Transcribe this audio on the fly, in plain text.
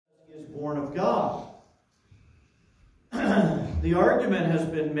the argument has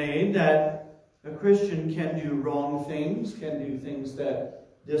been made that a Christian can do wrong things, can do things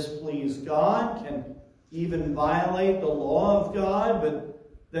that displease God, can even violate the law of God, but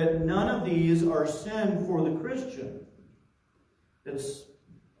that none of these are sin for the Christian. It's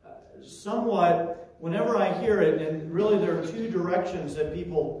somewhat, whenever I hear it, and really there are two directions that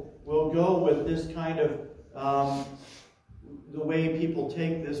people will go with this kind of, the way people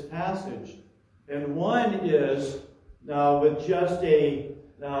take this passage. And one is with just a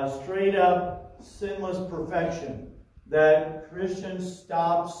straight up sinless perfection, that Christians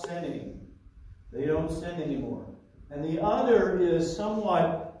stop sinning. They don't sin anymore. And the other is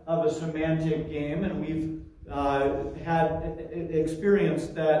somewhat of a semantic game, and we've had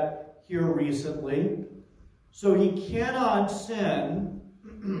experienced that here recently. So he cannot sin,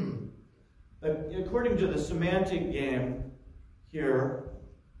 according to the semantic game here,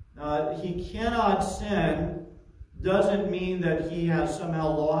 he cannot sin doesn't mean that he has somehow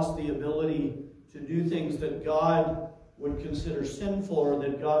lost the ability to do things that God would consider sinful or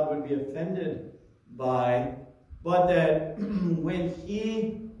that God would be offended by, but that when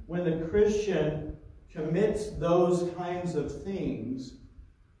the Christian commits those kinds of things,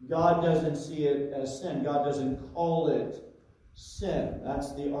 God doesn't see it as sin. God doesn't call it sin.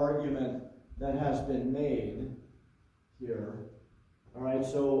 That's the argument that has been made here. All right,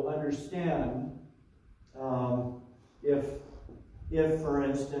 so understand, if for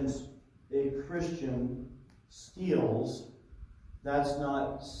instance a Christian steals, that's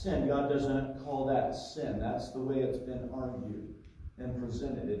not sin. God doesn't call that sin. That's the way it's been argued and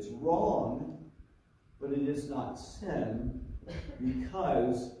presented. It's wrong, but it is not sin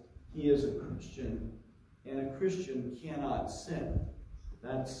because he is a Christian, and a Christian cannot sin.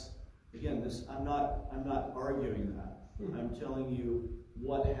 That's, again, this. I'm not arguing that. I'm telling you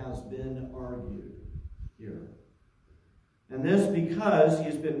what has been argued here. And this because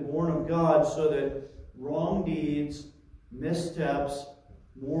he's been born of God, so that wrong deeds, missteps,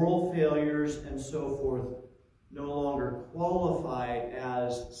 moral failures, and so forth no longer qualify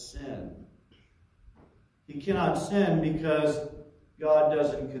as sin. He cannot sin because God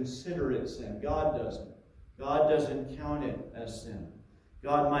doesn't consider it sin. God doesn't. God doesn't count it as sin.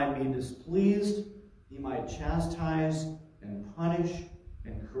 God might be displeased. He might chastise and punish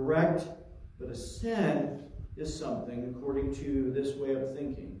and correct. But a sin is something, according to this way of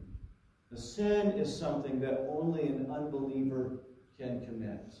thinking, a sin is something that only an unbeliever can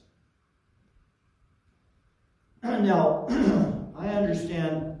commit. Now, I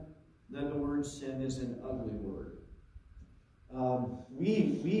understand that the word sin is an ugly word.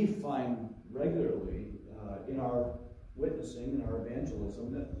 We find regularly in our witnessing, in our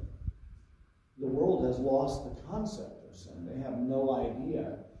evangelism, that the world has lost the concept of sin. They have no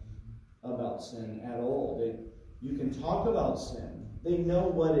idea about sin at all. You can talk about sin. They know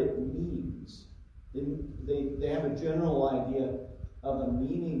what it means. They have a general idea of the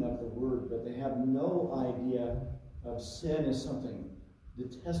meaning of the word, but they have no idea of sin as something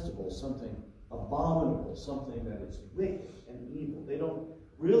detestable, something abominable, something that is wicked and evil. They don't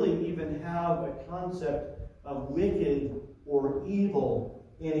really even have a concept of wicked or evil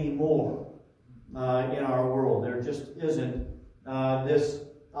anymore in our world. There just isn't this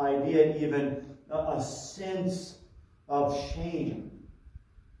idea, even a sense of shame.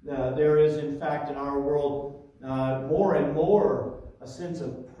 There is, in fact, in our world, more and more a sense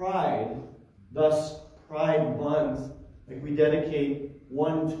of pride. Thus, Pride Month, like we dedicate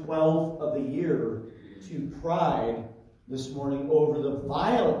 1/12 of the year to pride this morning over the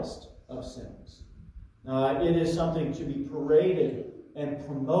vilest of sins. It is something to be paraded and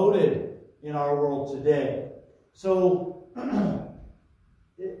promoted in our world today. So,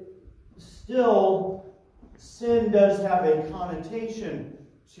 still, sin does have a connotation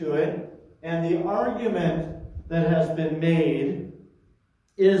to it, and the argument that has been made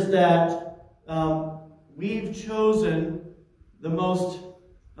is that we've chosen the most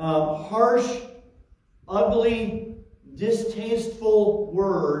harsh, ugly, distasteful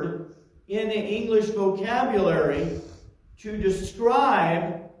word in the English vocabulary to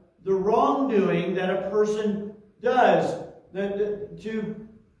describe the wrongdoing that a person does, to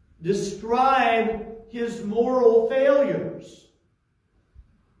describe his moral failures.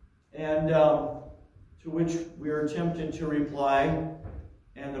 And to which we are tempted to reply,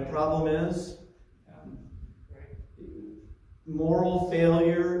 and the problem is, moral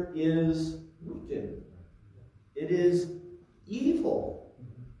failure is wicked. It is evil.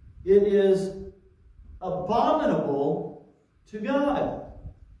 It is abominable to God.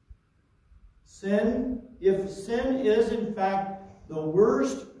 Sin, if sin is in fact the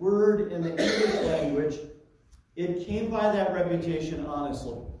worst word in the English language, It came by that reputation,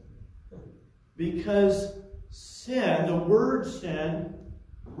 honestly. Because sin, the word sin,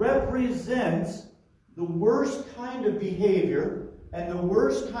 represents the worst kind of behavior and the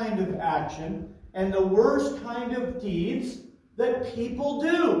worst kind of action and the worst kind of deeds that people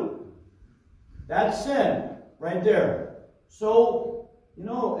do. That's sin, right there. So,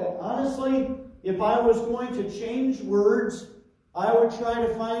 honestly, if I was going to change words, I would try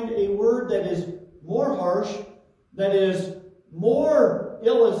to find a word that is more harsh, that is more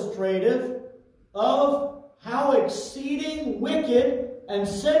illustrative of how exceeding wicked and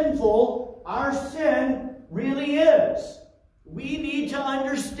sinful our sin really is. We need to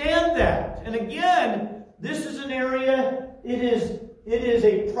understand that. And again, this is an area, it is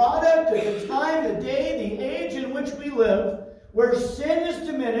a product of the time, the day, the age in which we live, where sin is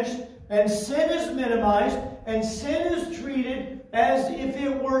diminished and sin is minimized and sin is treated as if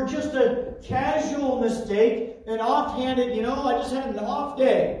it were just a casual mistake, an offhanded, I just had an off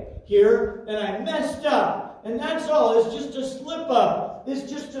day here and I messed up. And that's all. It's just a slip up.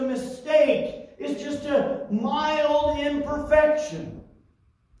 It's just a mistake. It's just a mild imperfection.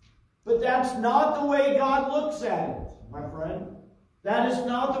 But that's not the way God looks at it, my friend. That is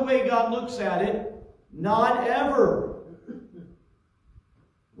not the way God looks at it. Not ever.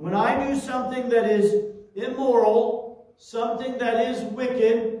 When I do something that is immoral, something that is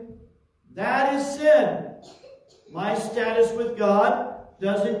wicked, that is sin. My status with God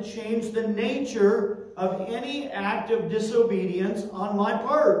doesn't change the nature of any act of disobedience on my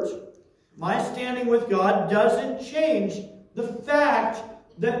part. My standing with God doesn't change the fact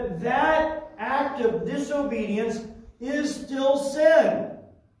that that act of disobedience is still sin.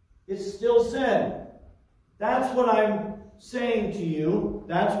 It's still sin. That's what I'm saying to you.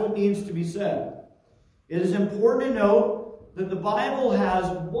 That's what needs to be said. It is important to note that the Bible has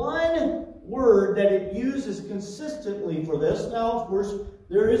one word that it uses consistently for this. Now, of course,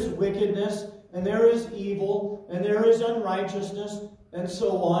 there is wickedness, and there is evil, and there is unrighteousness, and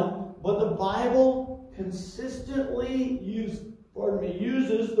so on. But the Bible consistently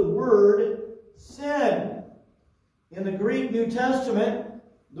uses the word sin. In the Greek New Testament,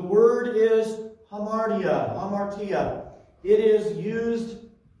 the word is hamartia. It is used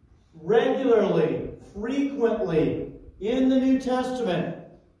regularly, frequently in the New Testament.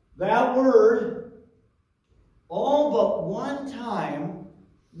 That word, all but one time,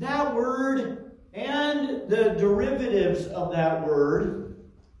 that word and the derivatives of that word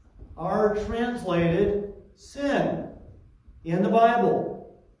are translated sin in the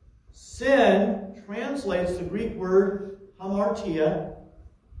Bible. Sin translates the Greek word hamartia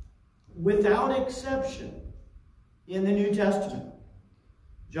without exception in the New Testament.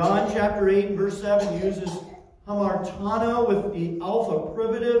 John chapter 8 and verse 7 uses hamartano with the alpha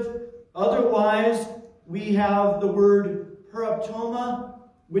privative. Otherwise, we have the word paraptoma,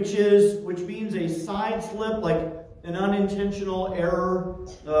 which means a side slip, like an unintentional error,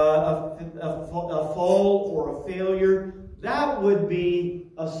 a fall or a failure. That would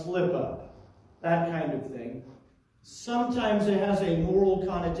be a slip-up, that kind of thing. Sometimes it has a moral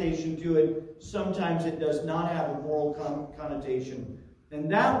connotation to it. Sometimes it does not have a moral connotation. And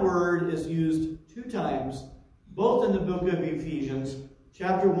that word is used 2 times, both in the book of Ephesians,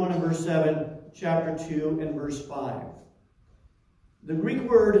 chapter 1 and verse 7, chapter 2 and verse 5. The Greek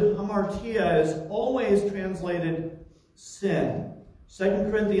word hamartia is always translated sin. 2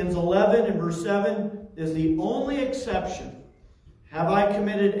 Corinthians 11 and verse 7 is the only exception. Have I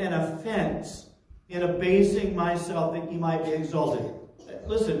committed an offense in abasing myself that ye might be exalted?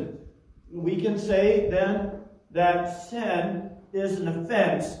 Listen, we can say then that sin is an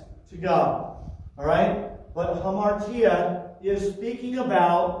offense to God. All right? But hamartia is speaking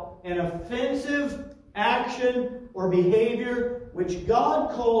about an offensive action or behavior which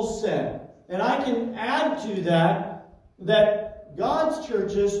God calls sin. And I can add to that God's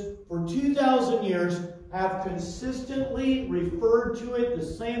churches for 2,000 years have consistently referred to it the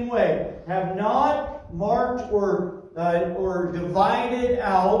same way, have not marked or divided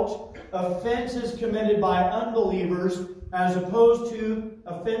out offenses committed by unbelievers as opposed to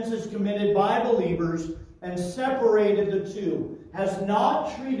offenses committed by believers and separated the two, has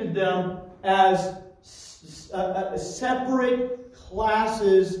not treated them as separate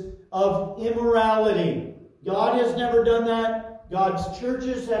classes of immorality. God has never done that. God's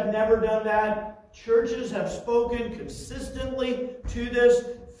churches have never done that. Churches have spoken consistently to this.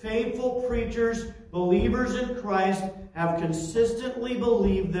 Faithful preachers, believers in Christ, have consistently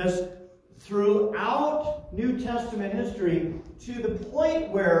believed this throughout New Testament history to the point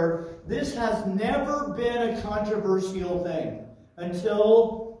where this has never been a controversial thing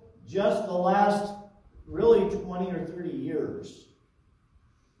until just the last really 20 or 30 years,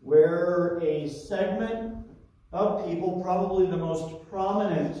 where a segment of people, probably the most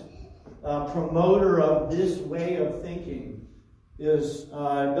prominent promoter of this way of thinking, is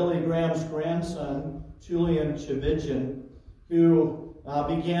Billy Graham's grandson, Julian Tchividjian, who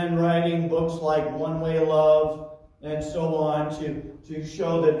began writing books like One Way Love and so on to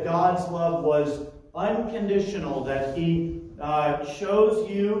show that God's love was unconditional, that He chose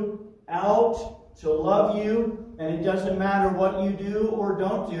you out to love you, and it doesn't matter what you do or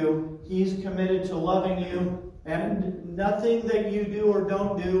don't do, He's committed to loving you, and nothing that you do or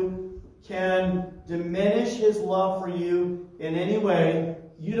don't do can diminish His love for you in any way.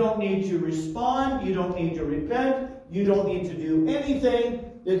 You don't need to respond. You don't need to repent. You don't need to do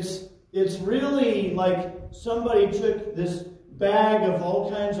anything. It's really like somebody took this bag of all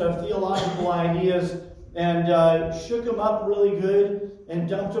kinds of theological ideas and shook them up really good and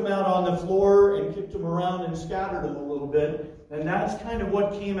dumped them out on the floor and kicked them around and scattered them a little bit. And that's kind of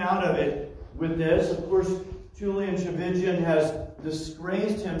what came out of it with this. Of course, Julian Tchividjian has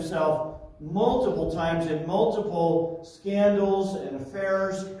disgraced himself multiple times in multiple scandals and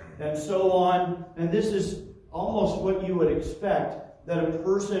affairs and so on. And this is almost what you would expect, that a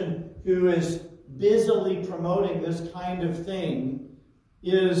person who is busily promoting this kind of thing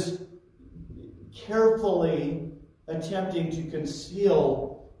is carefully attempting to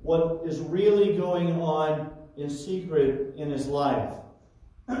conceal what is really going on in secret in his life.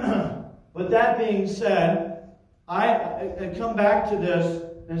 But that being said, I come back to this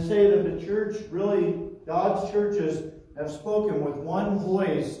and say that the church, really, God's churches, have spoken with one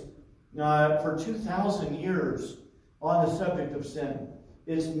voice for 2,000 years on the subject of sin.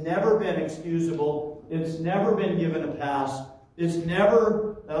 It's never been excusable. It's never been given a pass. It's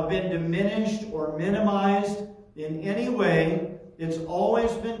never been diminished or minimized in any way. It's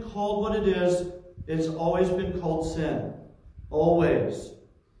always been called what it is. It's always been called sin. Always.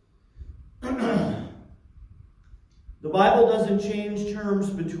 The Bible doesn't change terms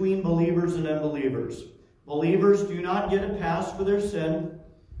between believers and unbelievers. Believers do not get a pass for their sin,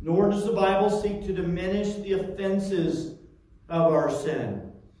 nor does the Bible seek to diminish the offenses of our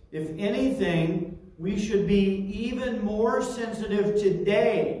sin. If anything, we should be even more sensitive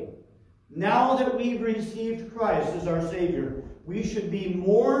today. Now that we've received Christ as our Savior, we should be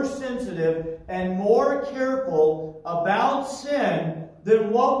more sensitive and more careful about sin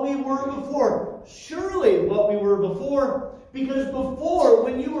than what we were before. Surely what we were before, because before,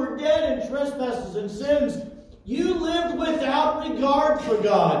 when you were dead in trespasses and sins, you lived without regard for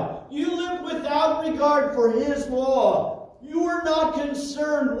God. You lived without regard for His law. You were not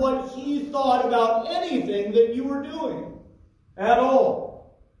concerned what He thought about anything that you were doing at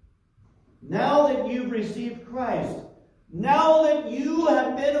all. Now that you've received Christ, now that you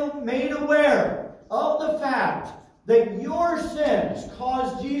have been made aware of the fact that your sins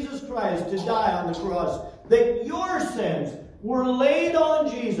caused Jesus Christ to die on the cross, that your sins were laid on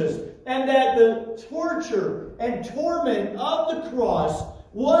Jesus, and that the torture and torment of the cross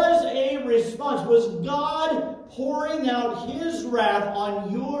was a response, was God pouring out His wrath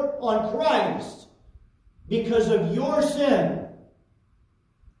on Christ because of your sin.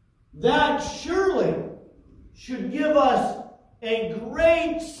 That surely should give us a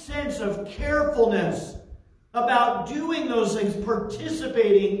great sense of carefulness about doing those things,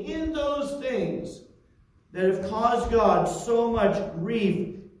 participating in those things that have caused God so much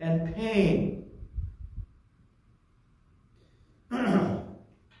grief and pain. When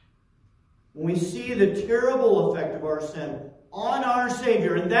we see the terrible effect of our sin on our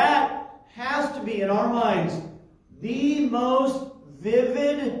Savior, and that has to be in our minds the most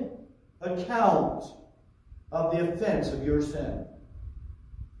vivid account of the offense of your sin.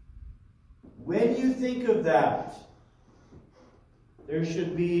 When you think of that, there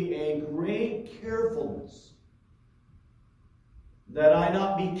should be a great carefulness that I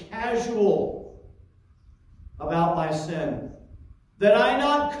not be casual about my sin, that I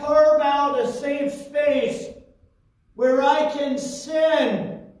not carve out a safe space where I can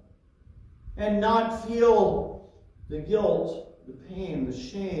sin and not feel the guilt, the pain, the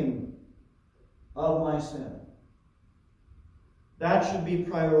shame of my sin. That should be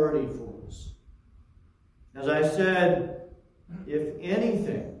priority for us. As I said, if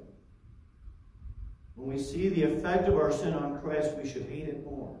anything, when we see the effect of our sin on Christ, we should hate it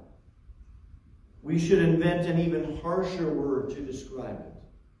more. We should invent an even harsher word to describe it,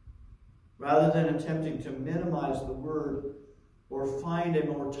 rather than attempting to minimize the word or find a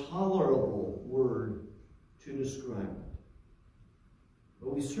more tolerable word to describe it.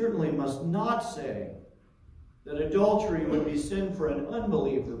 But we certainly must not say that adultery would be sin for an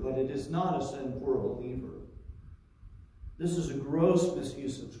unbeliever, but it is not a sin for a believer. This is a gross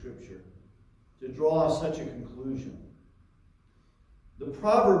misuse of Scripture to draw such a conclusion. The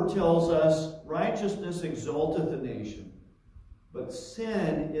proverb tells us, righteousness exalteth a nation, but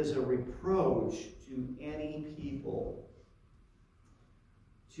sin is a reproach to any people.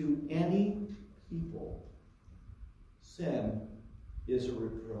 To any people, sin is a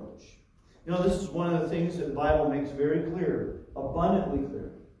reproach. You know, this is one of the things that the Bible makes very clear, abundantly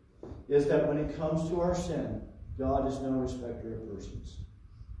clear, is that when it comes to our sin, God is no respecter of persons.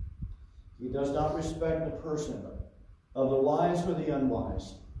 He does not respect the person of the wise or the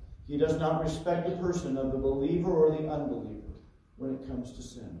unwise. He does not respect the person of the believer or the unbeliever when it comes to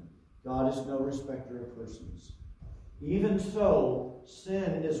sin. God is no respecter of persons. Even so,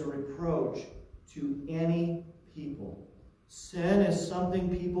 sin is a reproach to any people. Sin is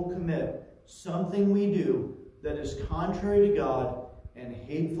something people commit, something we do that is contrary to God and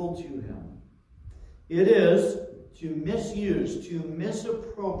hateful to Him. It is to misuse, to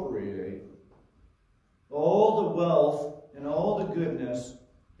misappropriate all the wealth and all the goodness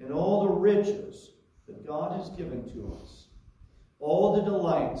and all the riches that God has given to us. All the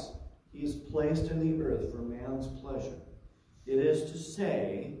delights He has placed in the earth for man's pleasure. It is to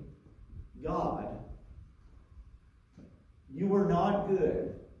say, God, you were not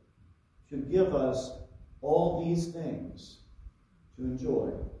good to give us all these things to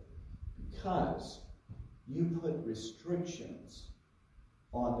enjoy because you put restrictions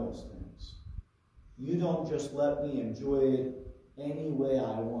on those things. You don't just let me enjoy it any way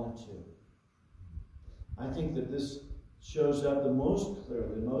I want to. I think that this shows up the most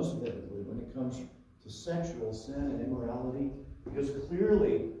clearly, most vividly when it comes to sexual sin and immorality, because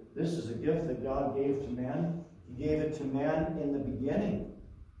clearly this is a gift that God gave to man. He gave it to man in the beginning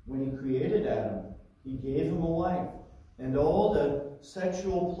when He created Adam. He gave him a wife and all the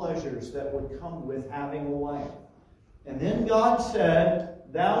sexual pleasures that would come with having a wife. And then God said,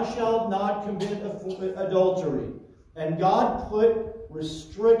 thou shalt not commit adultery. And God put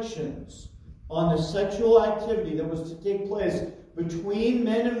restrictions on the sexual activity that was to take place between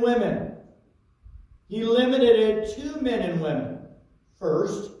men and women. He limited it to men and women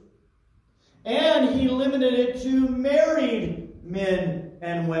first. And He limited it to married men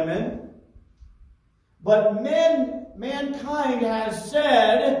and women. But mankind has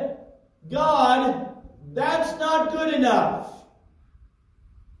said, God, that's not good enough.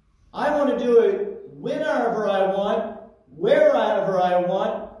 I want to do it whenever I want, wherever I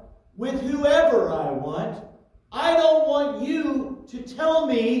want, with whoever I want. I don't want you to tell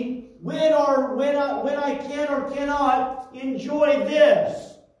me when I can or cannot enjoy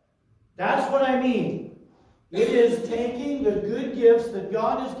this. That's what I mean. It is taking the good gifts that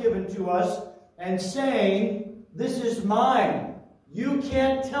God has given to us and saying, this is mine. You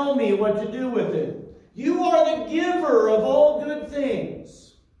can't tell me what to do with it. You are the giver of all good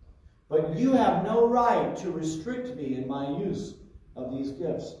things. But you have no right to restrict me in my use of these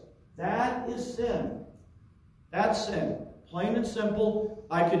gifts. That is sin. That's sin. Plain and simple.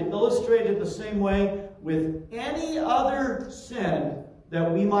 I could illustrate it the same way with any other sin that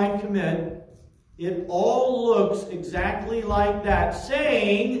we might commit. It all looks exactly like that.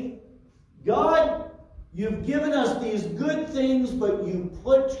 Saying, God, you've given us these good things, but you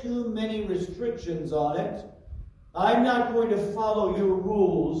put too many restrictions on it. I'm not going to follow your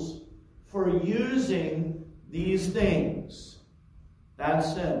rules for using these things.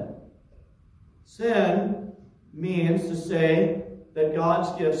 That's sin. Sin means to say that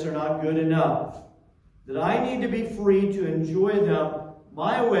God's gifts are not good enough. That I need to be free to enjoy them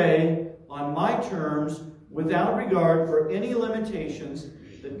my way, on my terms, without regard for any limitations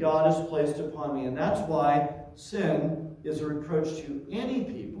that God has placed upon me. And that's why sin is a reproach to any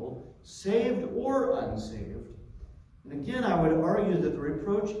people, saved or unsaved. And again, I would argue that the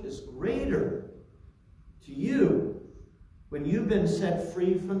reproach is greater to you when you've been set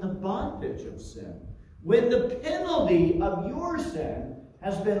free from the bondage of sin. When the penalty of your sin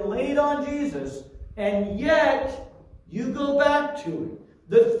has been laid on Jesus, and yet you go back to it.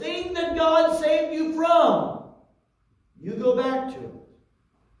 The thing that God saved you from, you go back to it.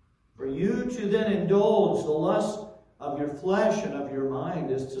 For you to then indulge the lust of your flesh and of your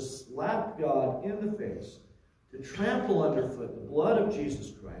mind is to slap God in the face, to trample underfoot the blood of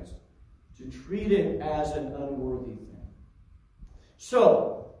Jesus Christ, to treat it as an unworthy thing.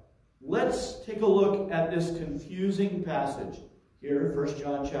 So, let's take a look at this confusing passage here, 1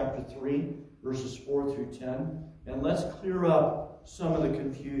 John chapter 3, verses 4 through 10, and let's clear up some of the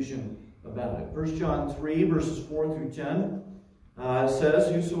confusion about it. 1 John 3, verses 4 through 10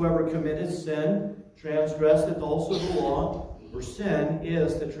 says, whosoever committeth sin transgresseth also the law, For sin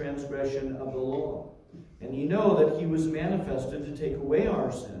is the transgression of the law. And ye know that he was manifested to take away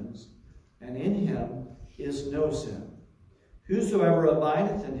our sins, and in him is no sin. Whosoever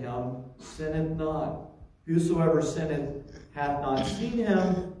abideth in him sinneth not. Whosoever sinneth hath not seen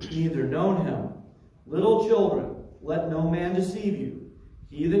him, neither known him. Little children, let no man deceive you.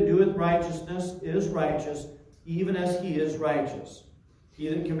 He that doeth righteousness is righteous, even as he is righteous. He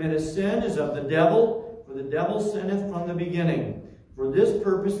that committeth sin is of the devil, for the devil sinneth from the beginning. For this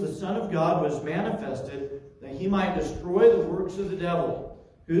purpose the Son of God was manifested, that he might destroy the works of the devil.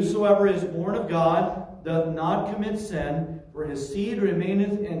 Whosoever is born of God doth not commit sin, for his seed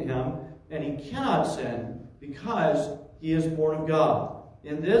remaineth in him, and he cannot sin, because he is born of God.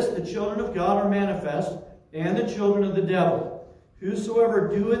 In this the children of God are manifest, and the children of the devil. Whosoever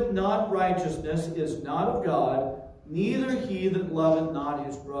doeth not righteousness is not of God, neither he that loveth not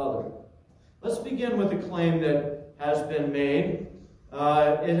his brother. Let's begin with a claim that has been made.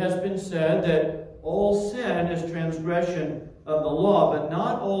 It has been said that all sin is transgression of the law, but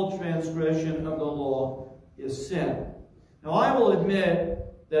not all transgression of the law is sin. Now, I will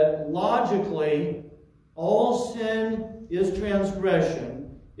admit that logically, all sin is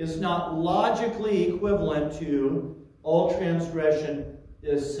transgression is not logically equivalent to all transgression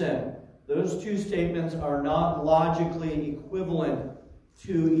is sin. Those two statements are not logically equivalent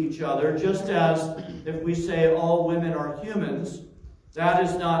to each other, just as if we say all women are humans, that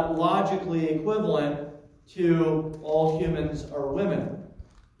is not logically equivalent to all humans are women.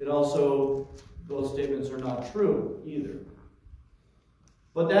 It also, those statements are not true either.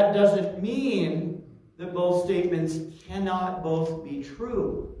 But that doesn't mean that both statements cannot both be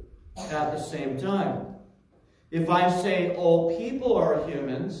true at the same time. If I say all people are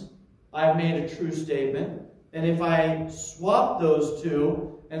humans, I've made a true statement. And if I swap those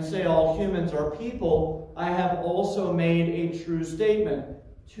two and say all humans are people, I have also made a true statement.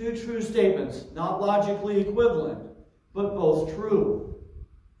 Two true statements, not logically equivalent, but both true.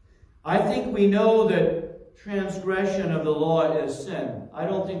 I think we know that transgression of the law is sin. I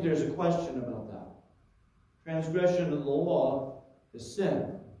don't think there's a question about that. Transgression of the law is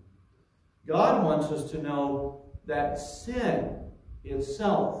sin. God wants us to know that sin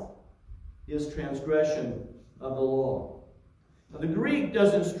itself is transgression of the law. Now, the Greek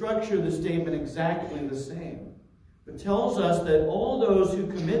doesn't structure the statement exactly the same, but tells us that all those who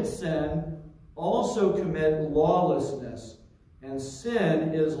commit sin also commit lawlessness, and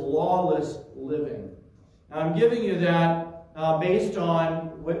sin is lawless living. Now, I'm giving you that based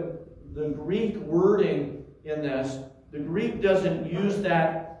on what the Greek wording in this. The Greek doesn't use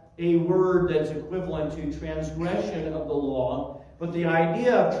that a word that's equivalent to transgression of the law, but the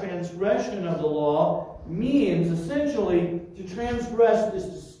idea of transgression of the law means essentially to transgress is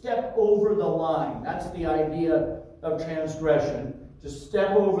to step over the line. That's the idea of transgression, to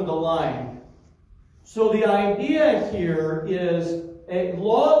step over the line. So the idea here is a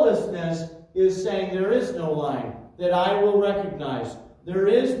lawlessness is saying there is no line that I will recognize. There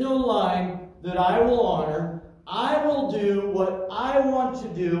is no line that I will honor. I will do what I want to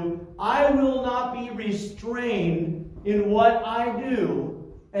do. I will not be restrained in what I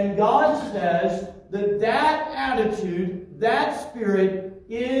do. And God says that that attitude, that spirit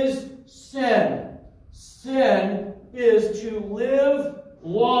is sin. Sin is to live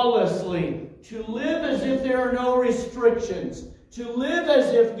lawlessly, to live as if there are no restrictions, to live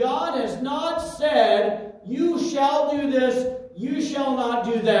as if God has not said, you shall do this, you shall not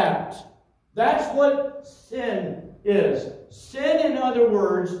do that. That's what sin is. Sin, in other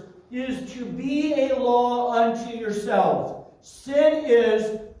words, is to be a law unto yourself. Sin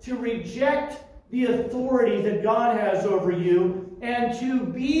is to reject the authority that God has over you and to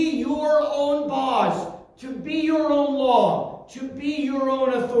be your own boss, to be your own law, to be your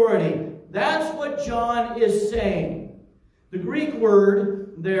own authority. That's what John is saying. The Greek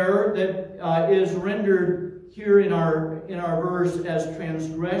word there that is rendered here in our verse as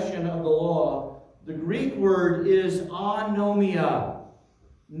transgression of the law, the Greek word is anomia.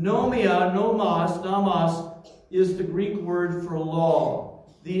 Nomia, nomos, is the Greek word for law.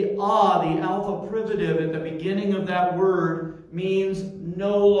 The alpha privative at the beginning of that word means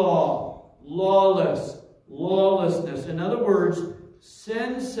no law, lawless, lawlessness. In other words,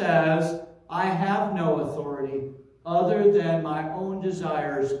 sin says, I have no authority other than my own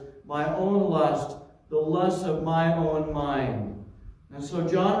desires, my own lust, the lust of my own mind. And so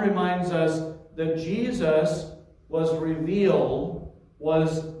John reminds us that Jesus was revealed,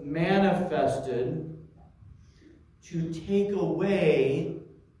 was manifested to take away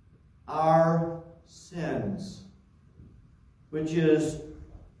our sins, which is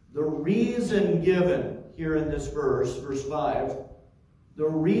the reason given here in this verse, verse 5, the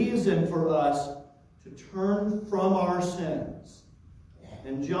reason for us to turn from our sins.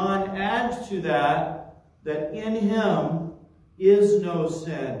 And John adds to that in him is no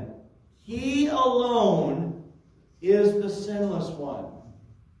sin. He alone is the sinless one.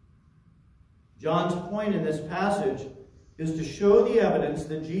 John's point in this passage is to show the evidence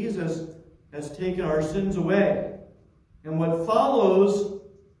that Jesus has taken our sins away. And what follows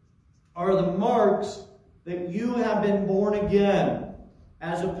are the marks that you have been born again,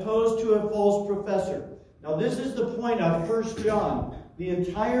 as opposed to a false professor. Now, this is the point of 1 John. The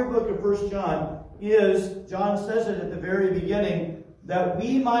entire book of 1 John is, John says it at the very beginning, that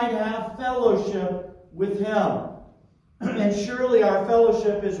we might have fellowship with him. And surely our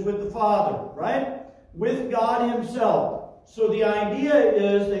fellowship is with the Father, right? With God himself. So the idea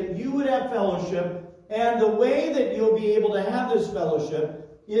is that you would have fellowship, and the way that you'll be able to have this fellowship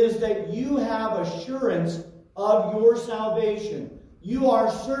is that you have assurance of your salvation. You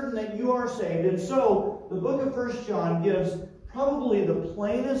are certain that you are saved. And so the book of 1 John gives probably the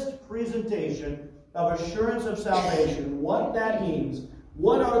plainest presentation of assurance of salvation, what that means,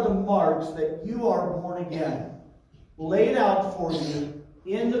 what are the marks that you are born again, laid out for you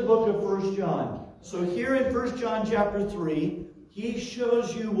in the book of 1 John. So here in 1 John chapter 3, he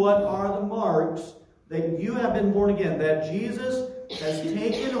shows you what are the marks that you have been born again, that Jesus has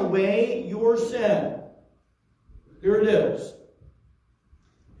taken away your sin. Here it is.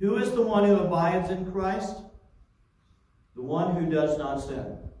 Who is the one who abides in Christ? The one who does not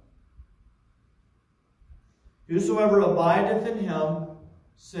sin. Whosoever abideth in him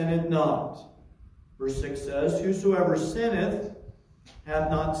sinneth not. Verse 6 says, whosoever sinneth hath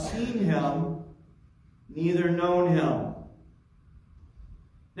not seen him, neither known him.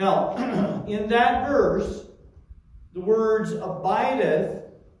 Now, in that verse, the words abideth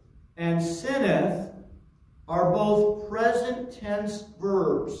and sinneth are both present tense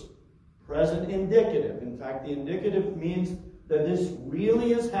verbs. Present indicative. In fact, the indicative means that this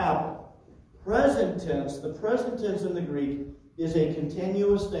really has happened. Present tense, the present tense in the Greek is a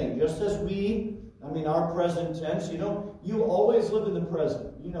continuous thing. Just as our present tense, you always live in the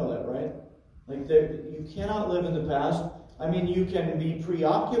present. You know that, right? You cannot live in the past. You can be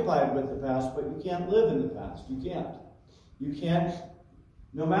preoccupied with the past, but you can't live in the past. You can't. You can't.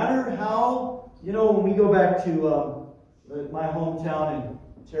 No matter how, when we go back to my hometown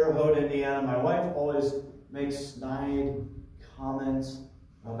in Terre Haute, Indiana, my wife always makes snide comments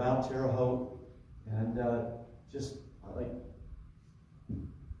about Terre Haute and just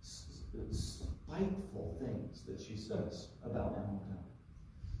spiteful things that she says about my hometown.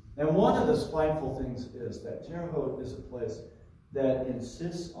 And one of the spiteful things is that Terre Haute is a place that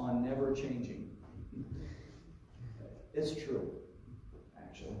insists on never changing. It's true,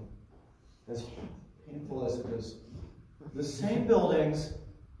 actually. As painful as it is. The same buildings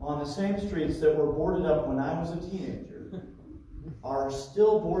on the same streets that were boarded up when I was a teenager are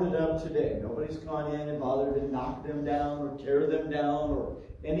still boarded up today. Nobody's gone in and bothered to knock them down or tear them down or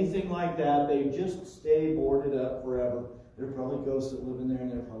anything like that. They just stay boarded up forever. There are probably ghosts that live in there,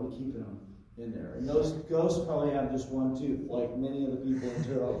 and they're probably keeping them in there. And those ghosts probably have just one tooth, like many of the people in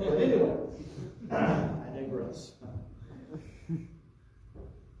Terre Haute. But anyway, I digress.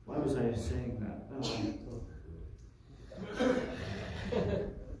 Why was I saying that?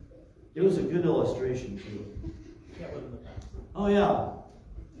 It was a good illustration, too. Oh, yeah.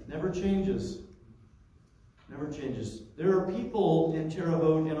 Never changes. Never changes. There are people in Terre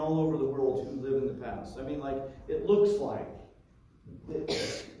Haute and all over the world who live in the past. It looks like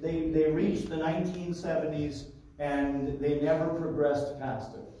they reached the 1970s and they never progressed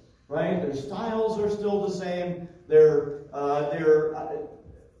past it. Right? Their styles are still the same. Their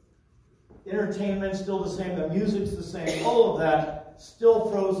entertainment's still the same. The music's the same. All of that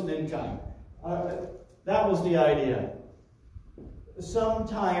still frozen in time. That was the idea.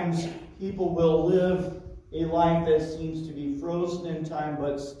 Sometimes people will live a life that seems to be frozen in time,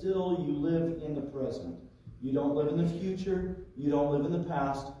 but still you live in the present. You don't live in the future. You don't live in the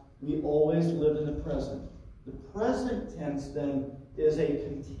past. We always live in the present. The present tense, then, is a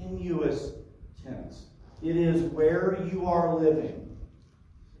continuous tense. It is where you are living.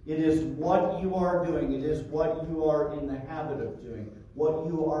 It is what you are doing. It is what you are in the habit of doing. What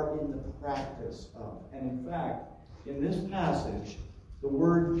you are in the practice of. And in fact, in this passage, the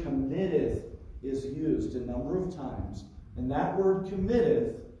word committeth is used a number of times. And that word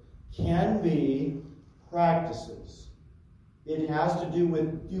committeth can be practices. It has to do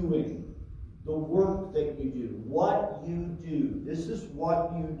with doing. The work that you do. What you do. This is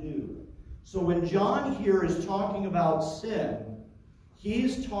what you do. So when John here is talking about sin,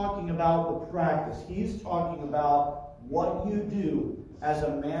 He's talking about the practice. He's talking about what you do as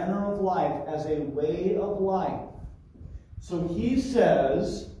a manner of life, as a way of life. So he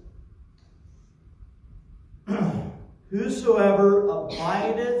says, whosoever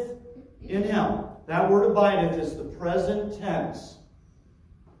abideth in him. That word abideth is the present tense.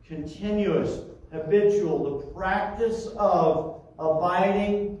 Continuous, habitual, the practice of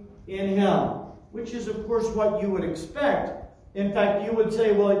abiding in him. Which is, of course, what you would expect. In fact, you would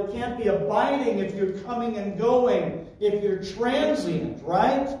say, well, it can't be abiding if you're coming and going, if you're transient,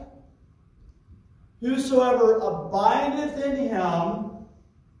 right? Whosoever abideth in him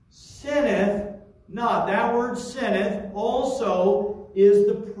sinneth not. That word sinneth also is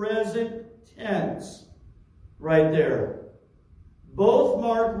the present tense right there. Both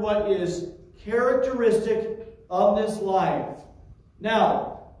mark what is characteristic of this life.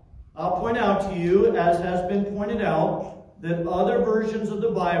 Now, I'll point out to you, as has been pointed out, that other versions of the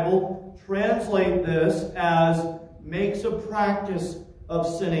Bible translate this as makes a practice of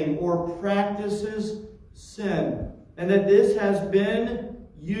sinning or practices sin. And that this has been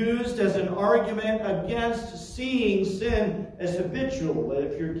used as an argument against seeing sin as habitual. But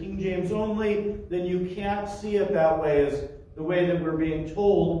if you're King James only, then you can't see it that way, as the way that we're being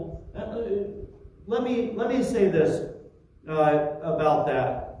told. Let me say this about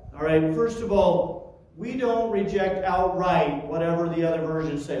that. All right, first of all, we don't reject outright whatever the other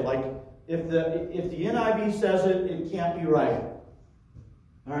versions say. Like, if the NIV says it, it can't be right.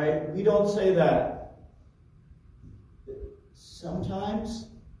 All right, we don't say that. Sometimes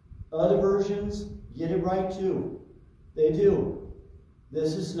other versions get it right too. They do.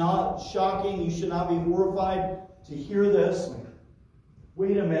 This is not shocking. You should not be horrified to hear this.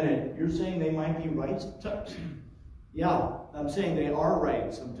 Wait a minute, you're saying they might be right sometimes? Yeah, I'm saying they are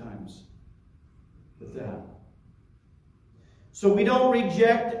right sometimes with that. So we don't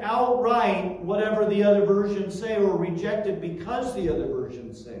reject outright whatever the other versions say, or reject it because the other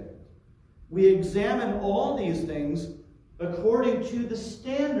versions say it. We examine all these things according to the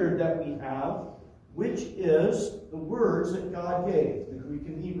standard that we have, which is the words that God gave, the Greek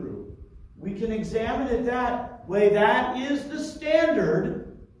and Hebrew. We can examine it that way. That is the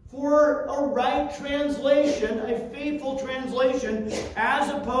standard for a right translation, a faithful translation, as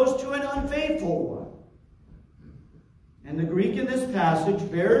opposed to an unfaithful one. And the Greek in this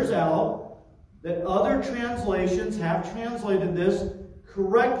passage bears out that other translations have translated this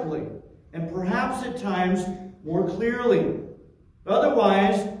correctly, and perhaps at times more clearly.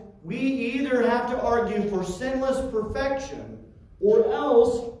 Otherwise, we either have to argue for sinless perfection, or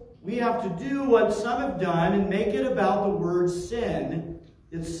else we have to do what some have done and make it about the word sin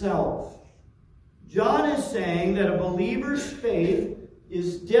itself. John is saying that a believer's faith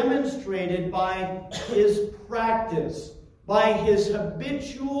is demonstrated by his practice, by his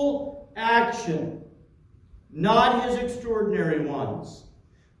habitual action, not his extraordinary ones.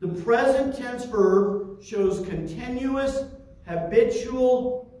 The present tense verb shows continuous,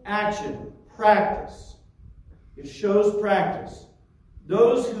 habitual action, practice. It shows practice.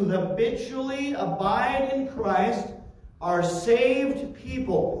 Those who habitually abide in Christ are saved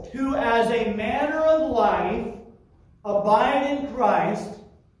people who, as a manner of life, abide in Christ.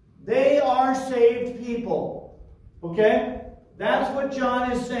 They are saved people. Okay? That's what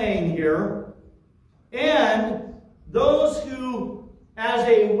John is saying here. And those who, as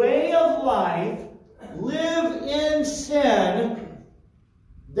a way of life, live in sin,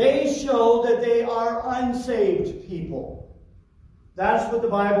 they show that they are unsaved people. That's what the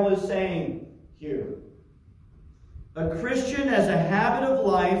Bible is saying here. A Christian, as a habit of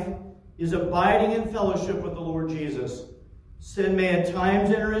life, is abiding in fellowship with the Lord Jesus. Sin may at times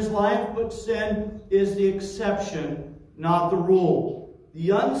enter his life, but sin is the exception, not the rule.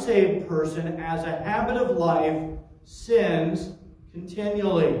 The unsaved person, as a habit of life, sins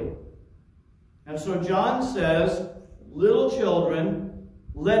continually. And so John says, little children,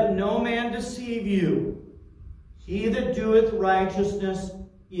 let no man deceive you. He that doeth righteousness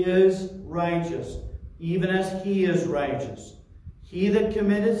is righteous, even as he is righteous. He that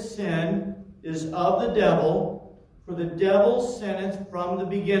committeth sin is of the devil, for the devil sinneth from the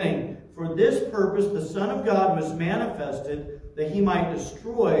beginning. For this purpose the Son of God was manifested, that he might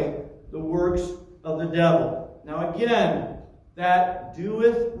destroy the works of the devil. Now again, that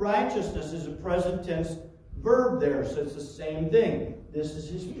doeth righteousness is a present tense verb there, so it's the same thing. This is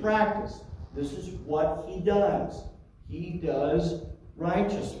his practice. This is what he does. He does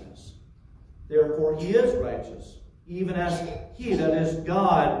righteousness. Therefore he is righteous, even as he, that is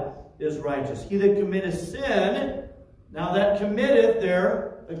God, is righteous. He that committeth sin, now that committeth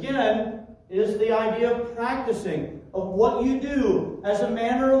there, again, is the idea of practicing. of what you do as a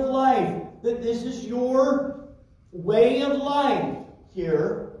manner of life, that this is your way of life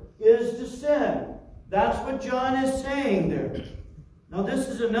here, is to sin. That's what John is saying there. Now this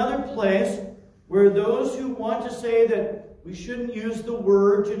is another place where those who want to say that we shouldn't use the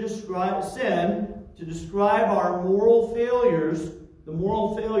word to describe sin, to describe our moral failures, the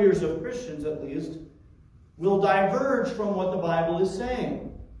moral failures of Christians at least, will diverge from what the Bible is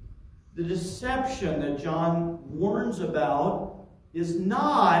saying. The deception that John warns about is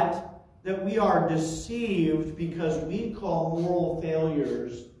not that we are deceived because we call moral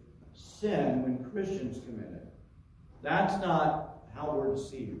failures sin when Christians commit it. That's not how we're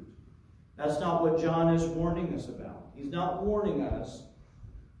deceived. That's not what John is warning us about. He's not warning us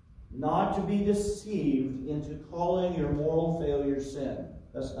not to be deceived into calling your moral failure sin.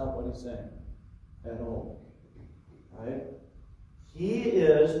 That's not what he's saying at all. Right? He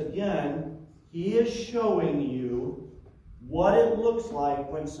is showing you what it looks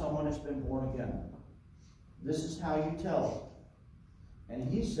like when someone has been born again. This is how you tell. And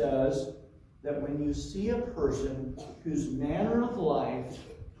he says that when you see a person whose manner of life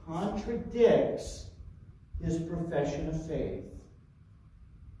contradicts his profession of faith,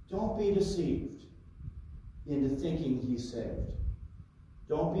 don't be deceived into thinking he's saved.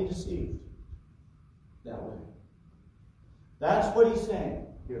 Don't be deceived that way. That's what he's saying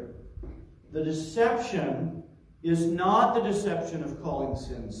here. The deception is not the deception of calling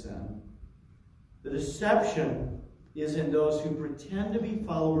sin sin. The deception is in those who pretend to be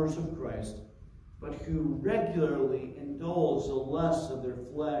followers of Christ, but who regularly indulge the lusts of their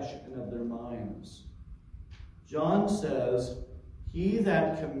flesh and of their minds. John says, "He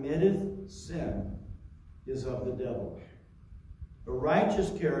that committeth sin is of the devil." A righteous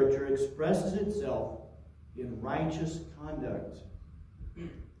character expresses itself in righteous conduct.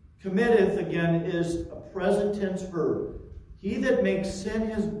 Committeth, again, is a present tense verb. He that makes sin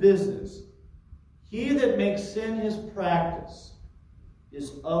his business, he that makes sin his practice,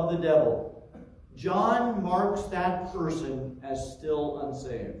 is of the devil. John marks that person as still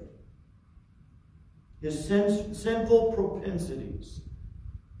unsaved. His sinful propensities,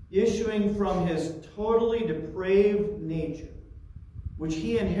 issuing from his totally depraved nature, which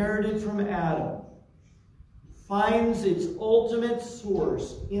he inherited from Adam, finds its ultimate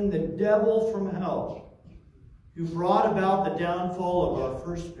source in the devil from hell, who brought about the downfall of our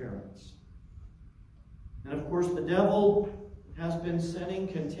first parents. And of course, the devil has been sinning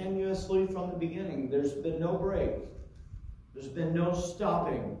continuously from the beginning. There's been no break. There's been no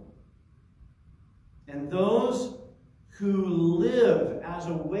stopping. And those who live as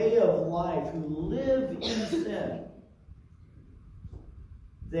a way of life, who live in sin,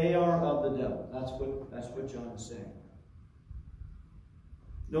 they are of the devil. That's what John is saying.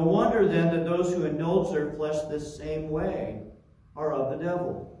 No wonder then that those who indulge their flesh this same way are of the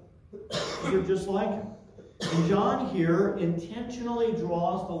devil. They're just like him. And John here intentionally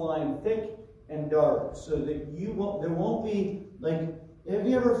draws the line thick and dark so that there won't be, like, have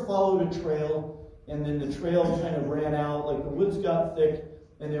you ever followed a trail and then the trail kind of ran out, like the woods got thick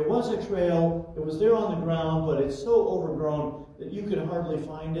and there was a trail, it was there on the ground, but it's so overgrown that you could hardly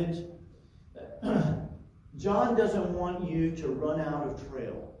find it? John doesn't want you to run out of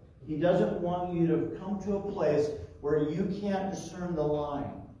trail. He doesn't want you to come to a place where you can't discern the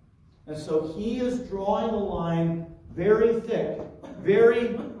line. And so he is drawing a line very thick,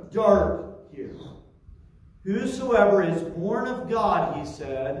 very dark here. Whosoever is born of God, he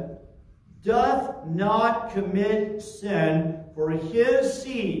said, doth not commit sin, for his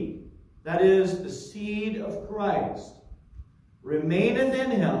seed, that is, the seed of Christ, remaineth in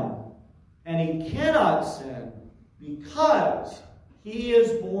him, and he cannot sin because he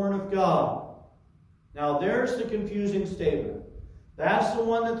is born of God. Now there's the confusing statement. That's the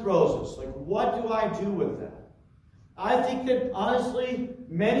one that throws us. Like, what do I do with that? I think that, honestly,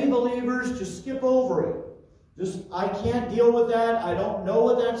 many believers just skip over it. I can't deal with that. I don't know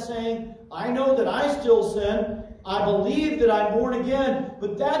what that's saying. I know that I still sin. I believe that I'm born again.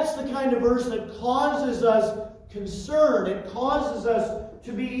 But that's the kind of verse that causes us concern. It causes us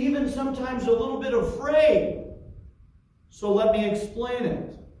to be even sometimes a little bit afraid. So let me explain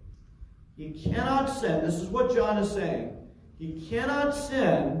it. He cannot sin. This is what John is saying. He cannot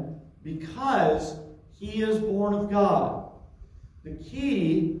sin because he is born of God. The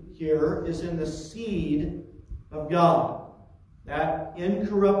key here is in the seed of God. That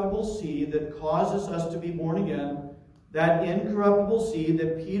incorruptible seed that causes us to be born again. That incorruptible seed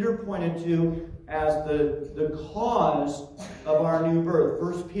that Peter pointed to as the cause of our new birth.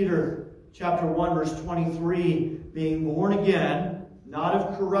 1 Peter chapter 1, verse 23, being born again, not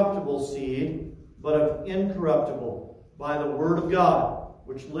of corruptible seed, but of incorruptible, by the word of God,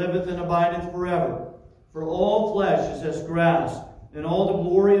 which liveth and abideth forever. For all flesh is as grass, and all the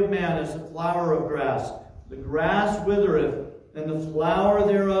glory of man is the flower of grass. The grass withereth, and the flower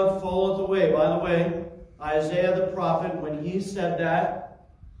thereof falleth away. By the way, Isaiah the prophet, when he said that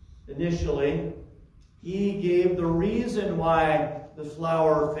initially, he gave the reason why the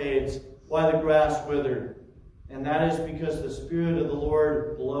flower fades, why the grass withered. And that is because the Spirit of the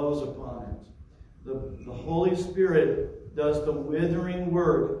Lord blows upon it. The Holy Spirit does the withering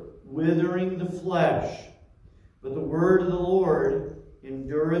work, withering the flesh. But the word of the Lord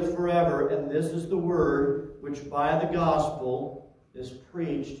endureth forever, and this is the word which by the gospel is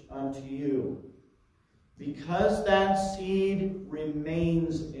preached unto you. Because that seed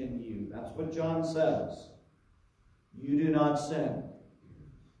remains in you. That's what John says. You do not sin.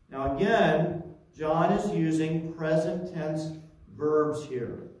 Now again, John is using present tense verbs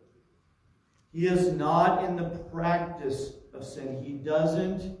here. He is not in the practice of sin. He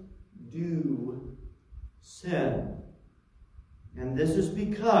doesn't do sin. And this is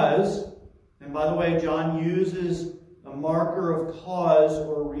because, and by the way, John uses a marker of cause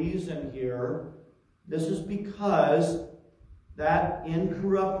or reason here. This is because that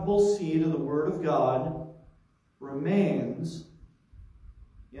incorruptible seed of the Word of God remains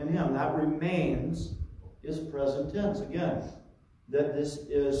in him. That remains is present tense. Again, that this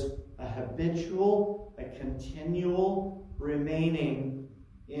is a habitual, a continual remaining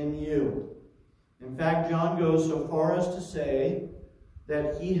in you. In fact, John goes so far as to say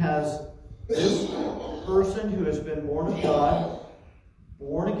that he has this person who has been born of God,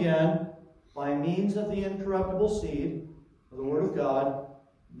 born again, by means of the incorruptible seed of the Word of God,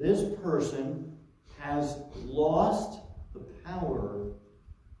 this person has lost the power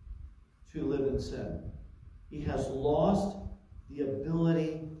to live in sin. He has lost the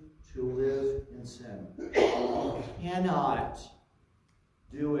ability to live in sin. He cannot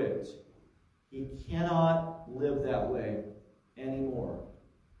do it. He cannot live that way anymore.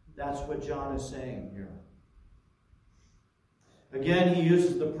 That's what John is saying here. Again, he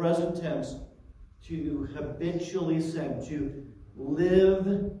uses the present tense to habitually sin, to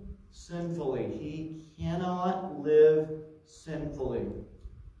live sinfully. He cannot live sinfully.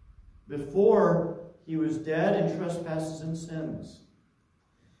 Before, he was dead in trespasses and sins.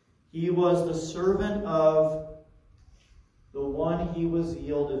 He was the servant of the one he was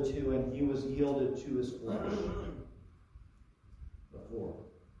yielded to, and he was yielded to his flesh before.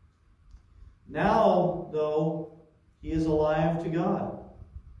 Now, though, he is alive to God.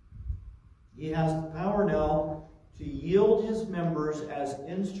 He has the power now to yield his members as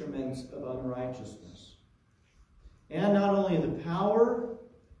instruments of unrighteousness. And not only the power,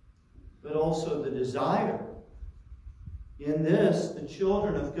 but also the desire. In this, the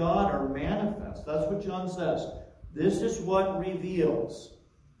children of God are manifest. That's what John says. This is what reveals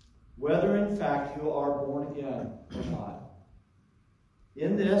whether in fact you are born again or not.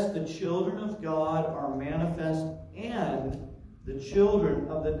 In this, the children of God are manifest, and the children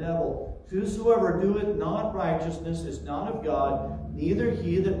of the devil. Whosoever doeth not righteousness is not of God, neither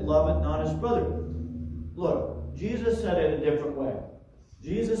he that loveth not his brother. Look, Jesus said it a different way.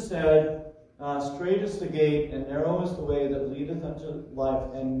 Jesus said, straight is the gate, and narrow is the way that leadeth unto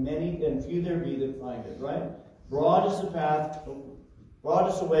life, and many and few there be that find it, right? Broad is the path,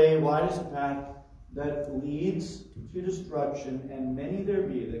 broad is the way, wide is the path that leads to destruction, and many there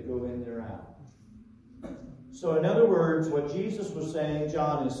be that go in thereat. So in other words, what Jesus was saying,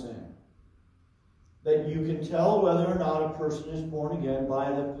 John is saying, that you can tell whether or not a person is born again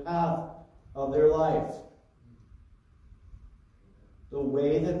by the path of their life. The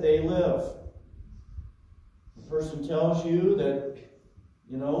way that they live. A person tells you that,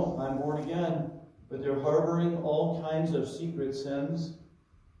 I'm born again, but they're harboring all kinds of secret sins.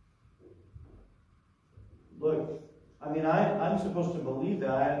 Look, I'm supposed to believe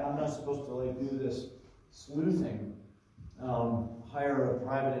that. I'm not supposed to do this sleuthing. Hire a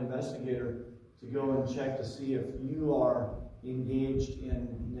private investigator to go and check to see if you are engaged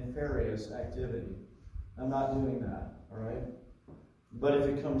in nefarious activity. I'm not doing that, all right? But if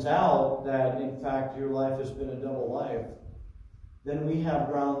it comes out that, in fact, your life has been a double life, then we have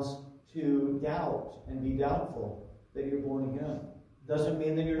grounds to doubt and be doubtful that you're born again. Doesn't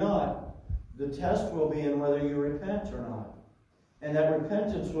mean that you're not. The test will be in whether you repent or not. And that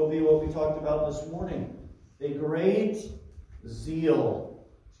repentance will be what we talked about this morning. A great zeal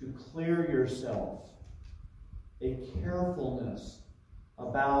to clear yourself. A carefulness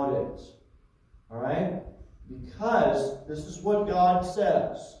about it. All right? Because this is what God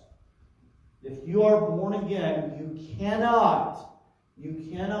says. If you are born again, you cannot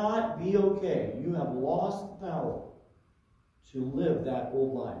You cannot be okay. You have lost the power to live that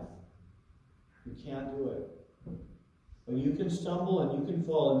old life. You can't do it. But you can stumble and you can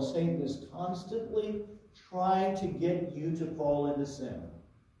fall, and Satan is constantly trying to get you to fall into sin.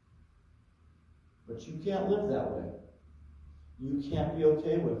 But you can't live that way. You can't be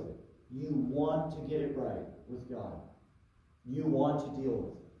okay with it. You want to get it right with God. You want to deal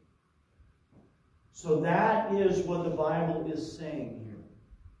with it. So that is what the Bible is saying here.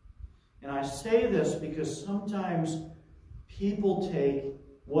 And I say this because sometimes people take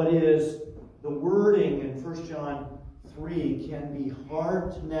what is the wording in 1 John 3 can be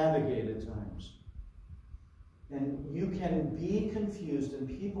hard to navigate at times. And you can be confused, and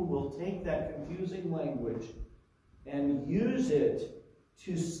people will take that confusing language and use it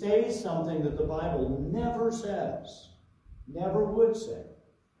to say something that the Bible never says, never would say,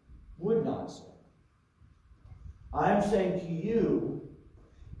 would not say. I'm saying to you,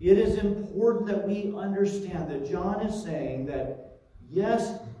 it is important that we understand that John is saying that,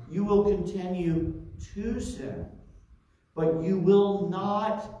 yes, you will continue to sin, but you will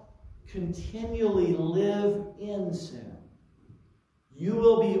not continually live in sin. You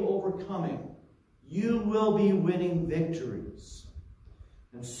will be overcoming. You will be winning victories.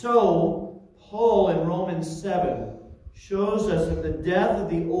 And so, Paul in Romans 7 shows us that the death of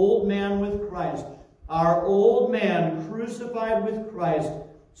the old man with Christ, our old man crucified with Christ,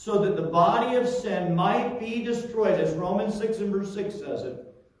 so that the body of sin might be destroyed, as Romans 6 and verse 6 says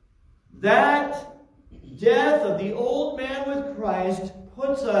it. That death of the old man with Christ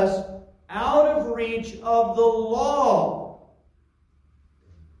puts us out of reach of the law.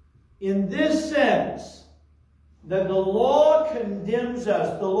 In this sense, that the law condemns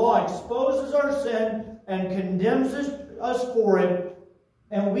us. The law exposes our sin and condemns us for it.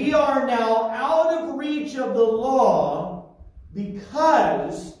 And we are now out of reach of the law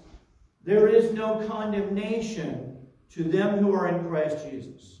because there is no condemnation to them who are in Christ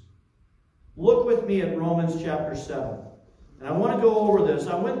Jesus. Look with me at Romans chapter 7. And I want to go over this.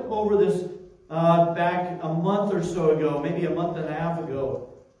 I went over this back a month or so ago, maybe a month and a half ago.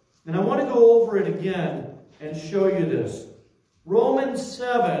 And I want to go over it again and show you this. Romans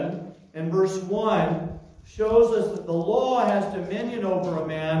 7 and verse 1 shows us that the law has dominion over a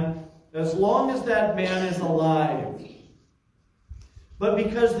man as long as that man is alive. But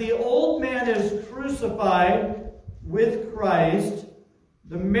because the old man is crucified with Christ,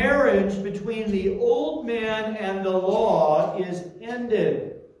 the marriage between the old man and the law is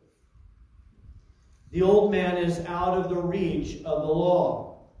ended. The old man is out of the reach of the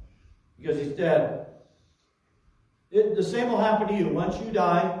law because he's dead. The same will happen to you. Once you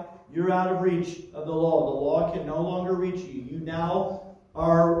die, you're out of reach of the law. The law can no longer reach you. You now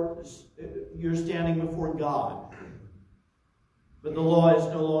you're standing before God. But the law is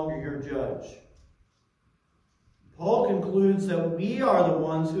no longer your judge. Paul concludes that we are the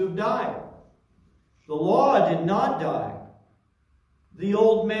ones who have died. The law did not die. The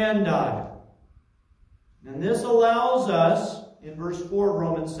old man died. And this allows us, in verse 4 of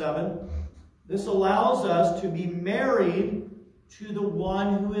Romans 7, this allows us to be married to the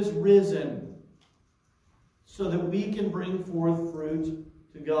one who is risen, so that we can bring forth fruit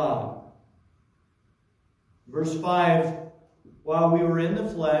to God. Verse 5, while we were in the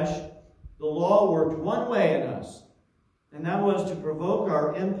flesh, the law worked one way in us, and that was to provoke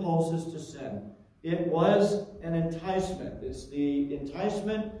our impulses to sin. It was an enticement. It's the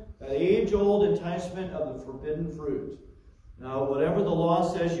enticement, that age-old enticement of the forbidden fruit. Now, whatever the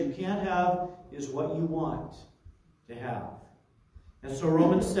law says you can't have is what you want to have. And so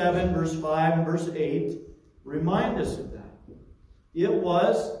Romans 7, verse 5 and verse 8 remind us of that. It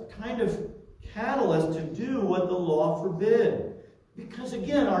was a kind of catalyst to do what the law forbid. Because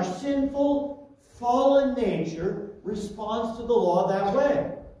again, our sinful, fallen nature responds to the law that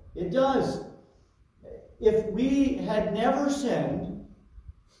way. It does. If we had never sinned,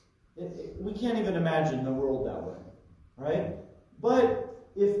 we can't even imagine the world that way. Right? But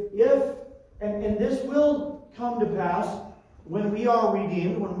and this will come to pass when we are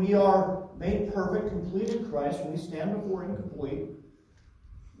redeemed, when we are made perfect, complete in Christ, when we stand before Him complete,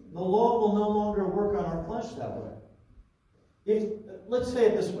 the law will no longer work on our flesh that way. Let's say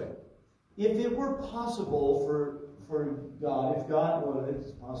it this way. If it were possible for God,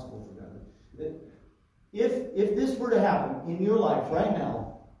 it's possible for God. If this were to happen in your life right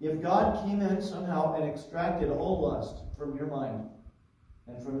now, if God came in somehow and extracted all lust from your mind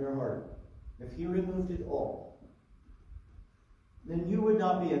and from your heart, if He removed it all, then you would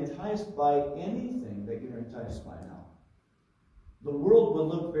not be enticed by anything that you're enticed by now. The world would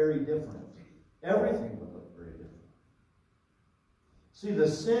look very different. Everything would look very different. See, the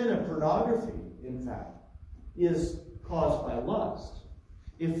sin of pornography, in fact, is caused by lust.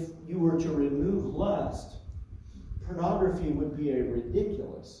 If you were to remove lust, pornography would be a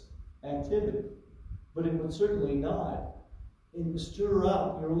ridiculous activity. But it would certainly not stir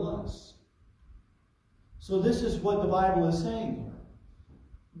up your lust. So this is what the Bible is saying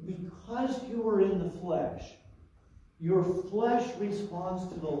here. Because you are in the flesh, your flesh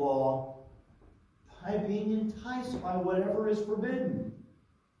responds to the law by being enticed by whatever is forbidden.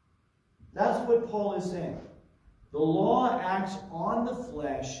 That's what Paul is saying. The law acts on the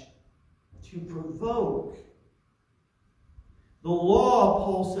flesh to provoke. The law,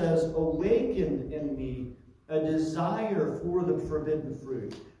 Paul says, awakened in me a desire for the forbidden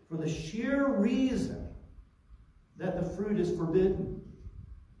fruit, for the sheer reason that the fruit is forbidden.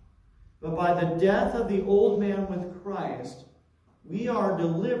 But by the death of the old man with Christ, we are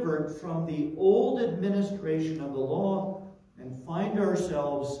delivered from the old administration of the law and find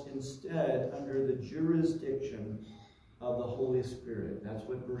ourselves instead under the jurisdiction of the Holy Spirit. That's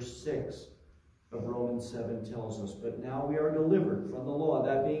what verse 6 of Romans 7 tells us. But now we are delivered from the law,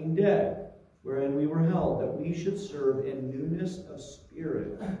 that being dead, wherein we were held, that we should serve in newness of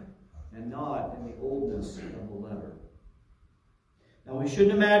spirit and not in the oldness of the letter. Now we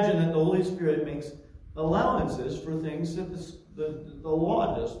shouldn't imagine that the Holy Spirit makes allowances for things that the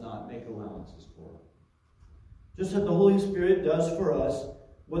law does not make allowances for. Just that the Holy Spirit does for us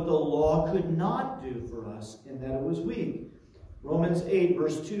what the law could not do for us in that it was weak. Romans 8,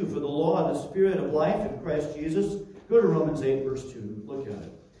 verse 2, for the law of the Spirit of life in Christ Jesus. Go to Romans 8, verse 2. Look at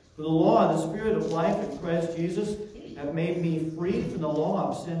it. For the law of the Spirit of life in Christ Jesus have made me free from the law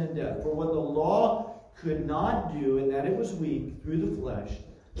of sin and death. For what the law could not do in that it was weak through the flesh,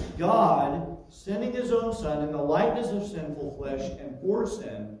 God, sending his own Son in the likeness of sinful flesh and for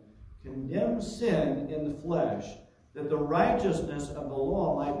sin, condemned sin in the flesh, that the righteousness of the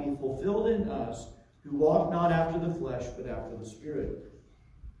law might be fulfilled in us, who walk not after the flesh, but after the Spirit.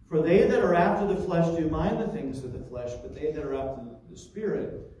 For they that are after the flesh do mind the things of the flesh, but they that are after the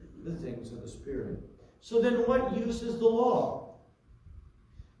Spirit, the things of the Spirit. So then what use is the law?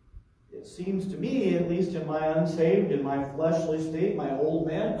 It seems to me, at least in my unsaved, in my fleshly state, my old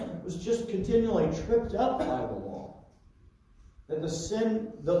man was just continually tripped up by the law. That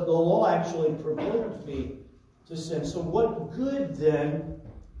the law actually provoked me to sin. So what good then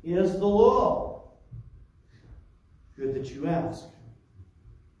is the law? Good that you ask.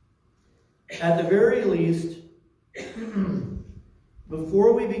 At the very least,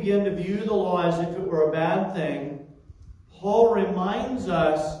 before we begin to view the law as if it were a bad thing, Paul reminds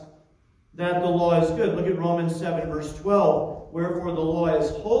us that the law is good. Look at Romans 7, verse 12. Wherefore the law is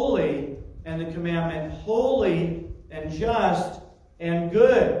holy, and the commandment holy and just and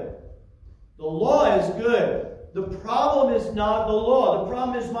good. The law is good. The problem is not the law. The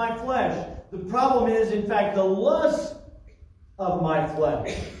problem is my flesh. The problem is, in fact, the lust of my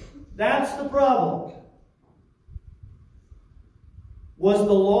flesh. That's the problem. Was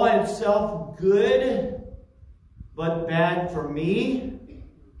the law itself good, but bad for me?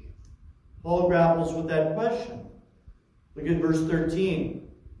 Paul grapples with that question. Look at verse 13.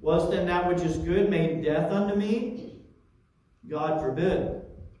 Was then that which is good made death unto me? God forbid.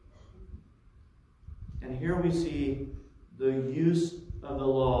 And here we see the use of the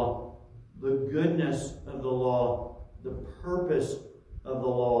law, the goodness of the law, the purpose of the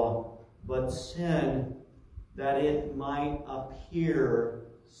law, but sin, that it might appear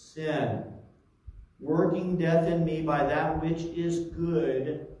sin, working death in me by that which is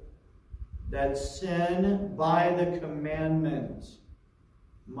good, that sin by the commandment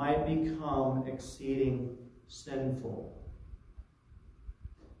might become exceeding sinful.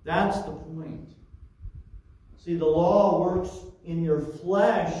 That's the point. See, the law works in your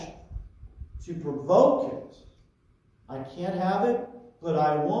flesh to provoke it. I can't have it, but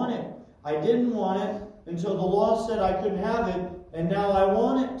I want it. I didn't want it until the law said I couldn't have it, and now I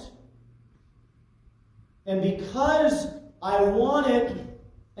want it. And because I want it,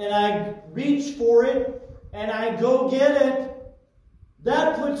 and I reach for it, and I go get it,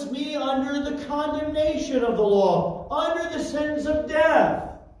 that puts me under the condemnation of the law, under the sentence of death.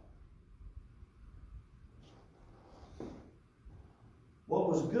 What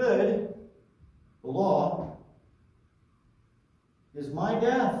was good, the law, is my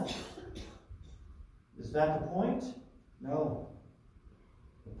death. Is that the point? No.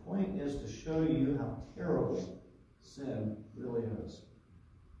 The point is to show you how terrible sin really is.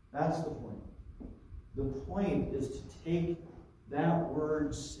 That's the point. The point is to take that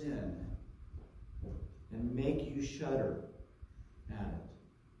word sin and make you shudder at it.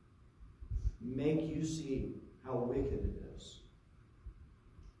 Make you see how wicked it is.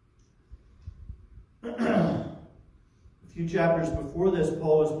 A few chapters before this,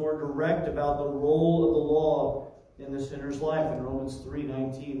 Paul is more direct about the role of the law in the sinner's life in Romans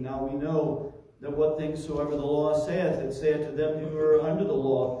 3:19. Now we know that what things soever the law saith, it saith to them who are under the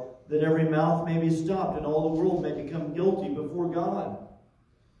law, that every mouth may be stopped, and all the world may become guilty before God.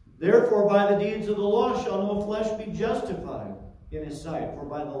 Therefore, by the deeds of the law shall no flesh be justified in his sight. For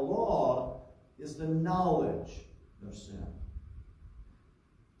by the law is the knowledge of sin.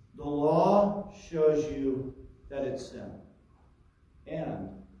 The law shows you that it's sin, and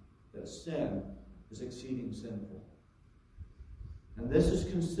that sin is exceeding sinful. And this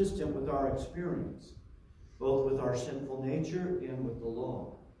is consistent with our experience, both with our sinful nature and with the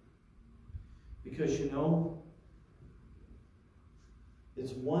law. Because,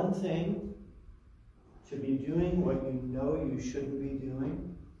 it's one thing to be doing what you know you shouldn't be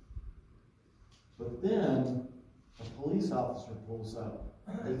doing, but then a police officer pulls up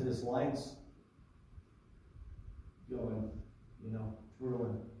with his lights going,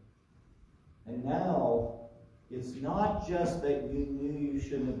 twirling. And now, it's not just that you knew you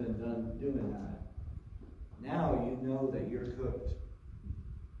shouldn't have been done doing that. Now you know that you're cooked.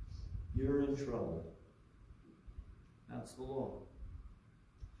 You're in trouble. That's the law.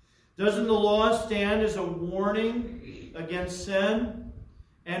 Doesn't the law stand as a warning against sin?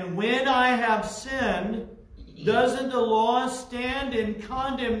 And when I have sinned, doesn't the law stand in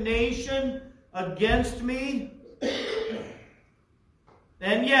condemnation against me?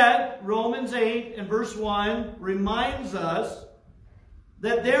 And yet, Romans 8 and verse 1 reminds us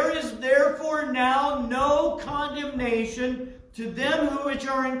that there is therefore now no condemnation to them which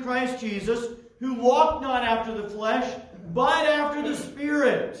are in Christ Jesus, who walk not after the flesh, but after the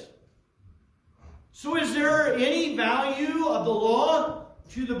Spirit. So is there any value of the law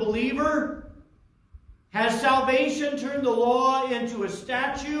to the believer? Has salvation turned the law into a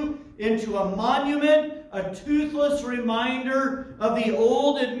statue, into a monument, a toothless reminder of the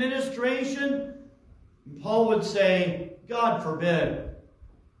old administration? And Paul would say, God forbid.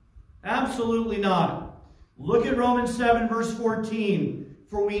 Absolutely not. Look at Romans 7, verse 14.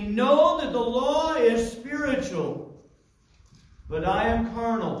 For we know that the law is spiritual, but I am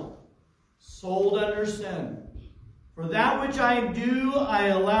carnal, sold under sin. For that which I do, I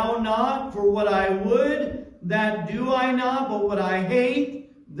allow not. For what I would, that do I not. But what I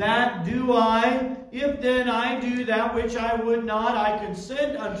hate, that do I. If then I do that which I would not, I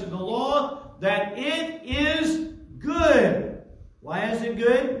consent unto the law that it is good. Why is it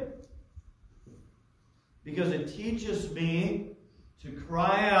good? Because it teaches me to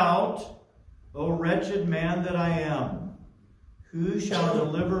cry out, O wretched man that I am, who shall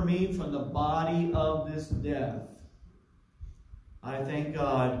deliver me from the body of this death? I thank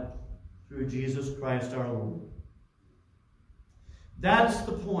God through Jesus Christ our Lord. That's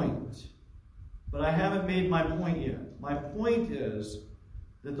the point. But I haven't made my point yet. My point is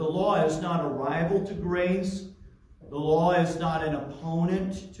that the law is not a rival to grace. The law is not an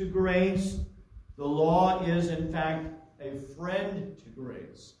opponent to grace. The law is, in fact, a friend to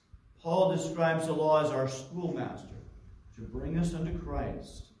grace. Paul describes the law as our schoolmaster to bring us unto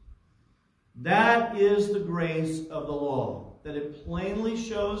Christ. That is the grace of the law, that it plainly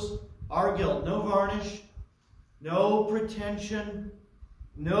shows our guilt. No varnish, no pretension,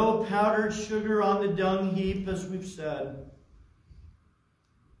 no powdered sugar on the dung heap, as we've said.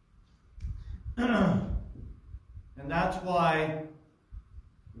 And that's why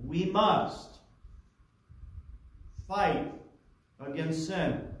we must fight against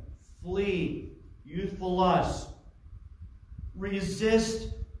sin, flee youthful lusts, resist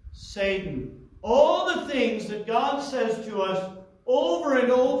Satan. All the things that God says to us over and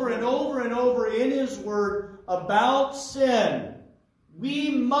over and over and over in His Word about sin. We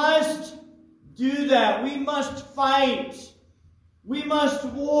must do that. We must fight. We must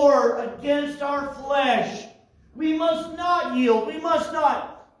war against our flesh. We must not yield. We must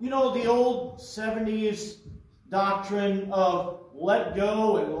not, the old 70s doctrine of let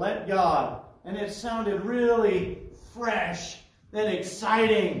go and let God. And it sounded really fresh and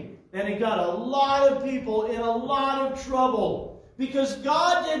exciting. And it got a lot of people in a lot of trouble. Because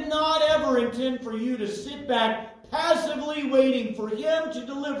God did not ever intend for you to sit back passively waiting for Him to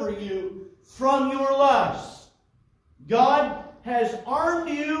deliver you from your lusts. God has armed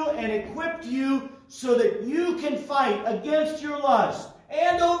you and equipped you so that you can fight against your lust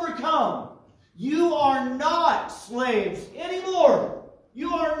and overcome. You are not slaves anymore.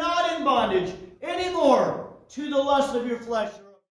 You are not in bondage anymore to the lust of your flesh.